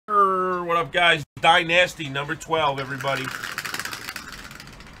what up, guys? Dynasty, number 12, everybody.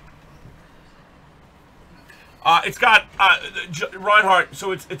 It's got Reinhardt.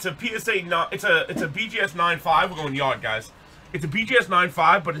 So it's a PSA. It's a BGS 9.5. We're going yard, guys. It's a BGS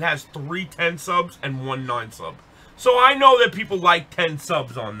 9.5, but it has 3 10 subs and 1 9 sub. So I know that people like 10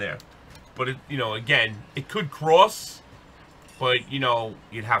 subs on there, but it, you know, again, it could cross, but you know,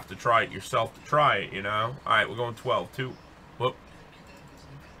 you'd have to try it yourself to try it. You know. All right, we're going 12. 2. Whoop.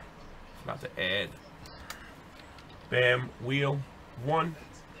 About to add. Bam. Wheel. 1.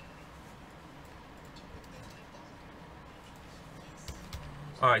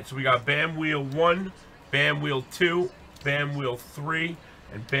 Alright, so we got Bam Wheel 1, Bam Wheel 2, Bam Wheel 3,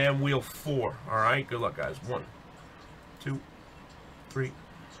 and Bam Wheel 4. Alright, good luck, guys. 1, 2, 3.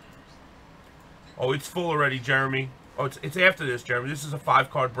 Oh, it's full already, Jeremy. Oh, it's after this, Jeremy. This is a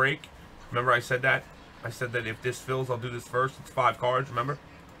 5-card break. Remember I said that? I said that if this fills, I'll do this first. It's 5 cards, remember?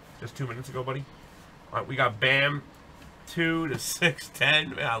 Just 2 minutes ago, buddy. Alright, we got Bam 2 to 6,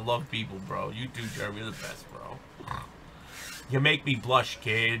 10. Man, I love people, bro. You too, Jeremy. You're the best, bro. You make me blush,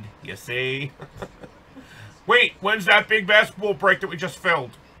 kid. You see? Wait, when's that big basketball break that we just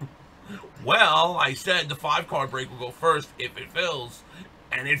filled? Well, I said the 5-card break will go first if it fills.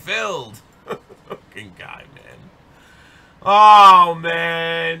 And it filled. Fucking guy, man. Oh,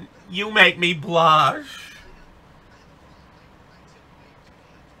 man. You make me blush.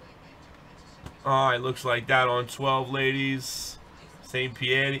 Alright, looks like that on 12, ladies. St.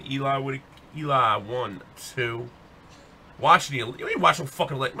 Pierre, Eli with Eli. 1, 2. Watching you ain't watching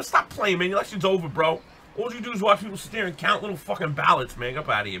fucking election. Stop playing, man. The election's over, bro. All you do is watch people sit there and count little fucking ballots, man. Get up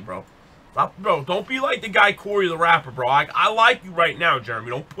out of here, bro. Stop, bro. Don't be like the guy Corey the rapper, bro. I like you right now, Jeremy.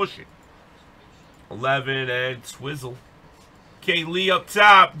 Don't push it. 11 and Swizzle. Okay, Lee up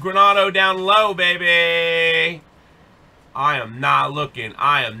top. Granado down low, baby. I am not looking.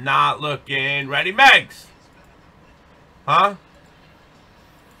 I am not looking. Ready, Megs? Huh?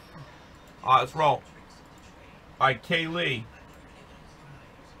 All right, let's roll. All right, Kaylee.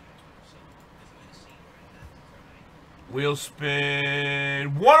 Wheel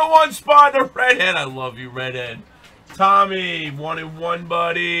spin. 101 spot to Redhead. I love you, Redhead. Tommy, 1 and 1,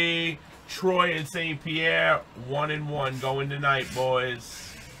 buddy. Troy and St. Pierre, 1 and 1. Going tonight,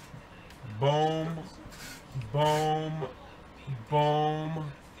 boys. Boom. Boom.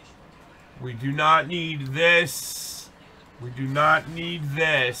 Boom. We do not need this. We do not need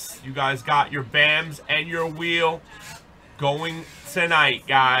this. You guys got your BAMs and your wheel going tonight,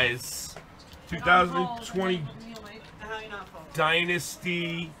 guys. 2020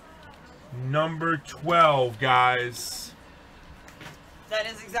 Dynasty number 12, guys. That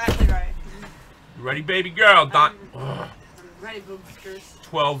is exactly right. You ready, baby girl? I'm ready, boobsters.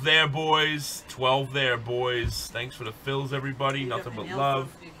 12 there, boys. 12 there, boys. Thanks for the fills, everybody. Nothing but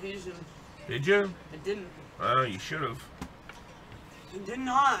love. Did you? I didn't. Oh, you should have. I did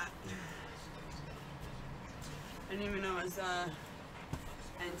not. I didn't even know it was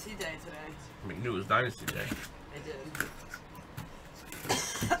NT day today. I mean, you knew it was Dynasty Day. I did.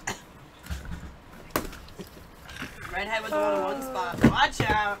 Redhead was the 101 spot. Watch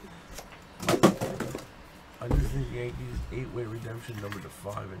out. I just think Yankees 8-way redemption number to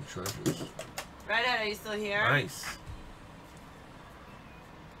 5 in treasures. Redhead, are you still here? Nice.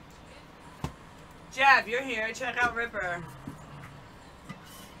 Jeff, you're here. Check out Ripper.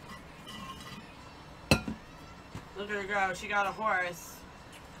 Look at her go. She got a horse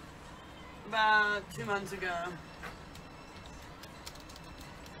about 2 months ago.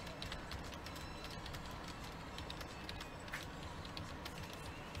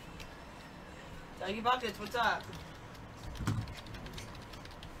 Dougie Buckets, what's up?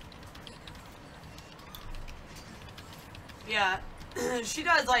 Yeah, she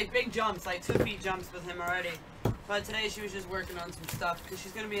does like big jumps, like 2 feet jumps with him already. But today she was just working on some stuff because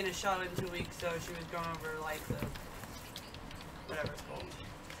she's going to be in a shuttle in 2 weeks, so she was going over like the whatever it's called.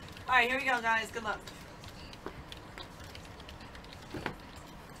 Alright, here we go, guys. Good luck.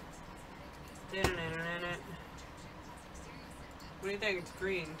 What do you think? It's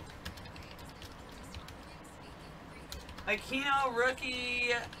green. Aquino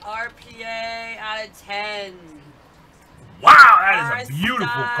rookie RPA out of 10. Wow, that is a beautiful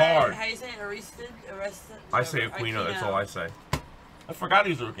card. How you say it? Arrested? I say Aquino. That's all I say. I forgot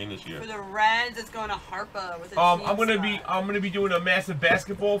he was rookie this year. For the Reds, it's going to Harpa with a I'm gonna be doing a massive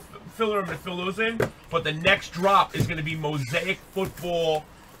basketball filler. I'm gonna fill those in. But the next drop is gonna be Mosaic Football,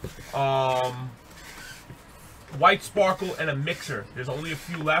 White Sparkle, and a mixer. There's only a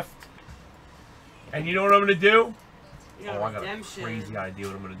few left. And you know what I'm gonna do? Oh, I got a crazy idea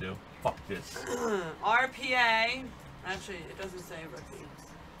what I'm gonna do. Fuck this. RPA. Actually, it doesn't say rookie.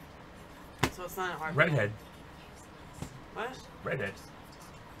 so it's not a hard. Redhead. What? Redhead.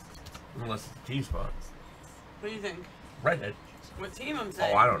 Unless it's a team spot. What do you think? Redhead. What team I'm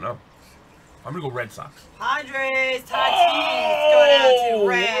saying? Oh, I don't know. I'm gonna go Red Sox. Padres, Tatis, going out to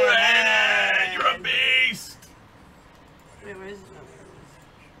Redhead! You're a beast! Wait, where is it?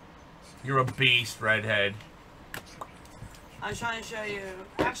 You're a beast, Redhead. I was trying to show you.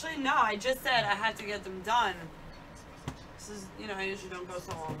 Actually, no, I just said I had to get them done. This is, you know, I usually don't go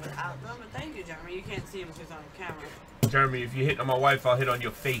so long without them, but thank you, Jeremy. You can't see them because on camera. Jeremy, if you hit on my wife, I'll hit on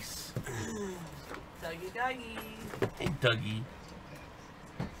your face. Dougie, Dougie. Hey, Dougie.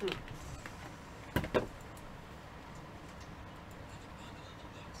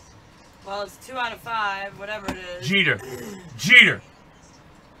 Well, it's 2 out of 5, whatever it is. Jeter. Jeter.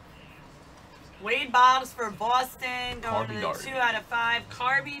 Wade Bobs for Boston, going to the Darby. 2 out of 5.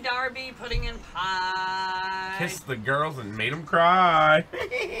 Carby Darby putting in pie. Kissed the girls and made them cry.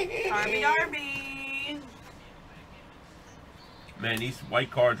 Carby Darby. Man, these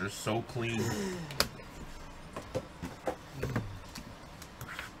white cards are so clean.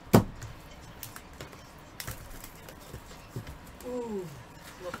 Ooh,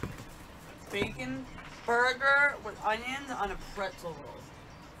 look. Bacon burger with onions on a pretzel roll.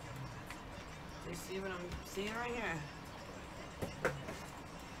 Do you see what I'm seeing right here?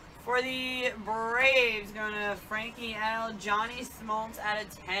 For the Braves, going to Frankie L. Johnny Smoltz out of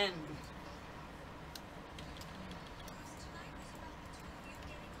 10.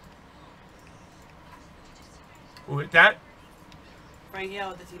 Who hit that? Frankie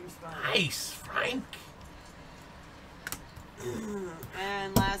L. with the team spot. Nice, Frank.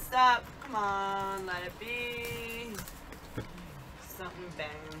 And last up, come on, let it be. Something bang.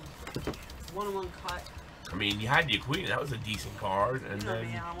 1-1 cut. I mean, you had the Queen. That was a decent card, and You know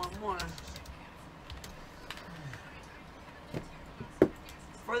then me, I want more.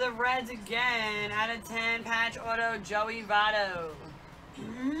 For the Reds again, out of 10, patch auto, Joey Votto.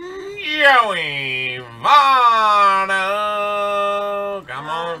 Joey Votto. Come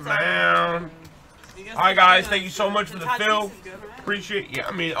on down. Alright, guys, thank you so much for the fill. Appreciate it. Yeah,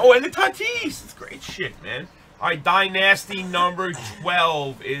 I mean, oh, and the Tatis. It's great shit, man. Alright, Dynasty number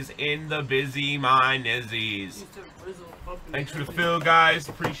 12 is in the busy, my nizzies. Thanks for the fill, guys.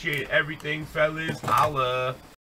 Appreciate everything, fellas. Holla.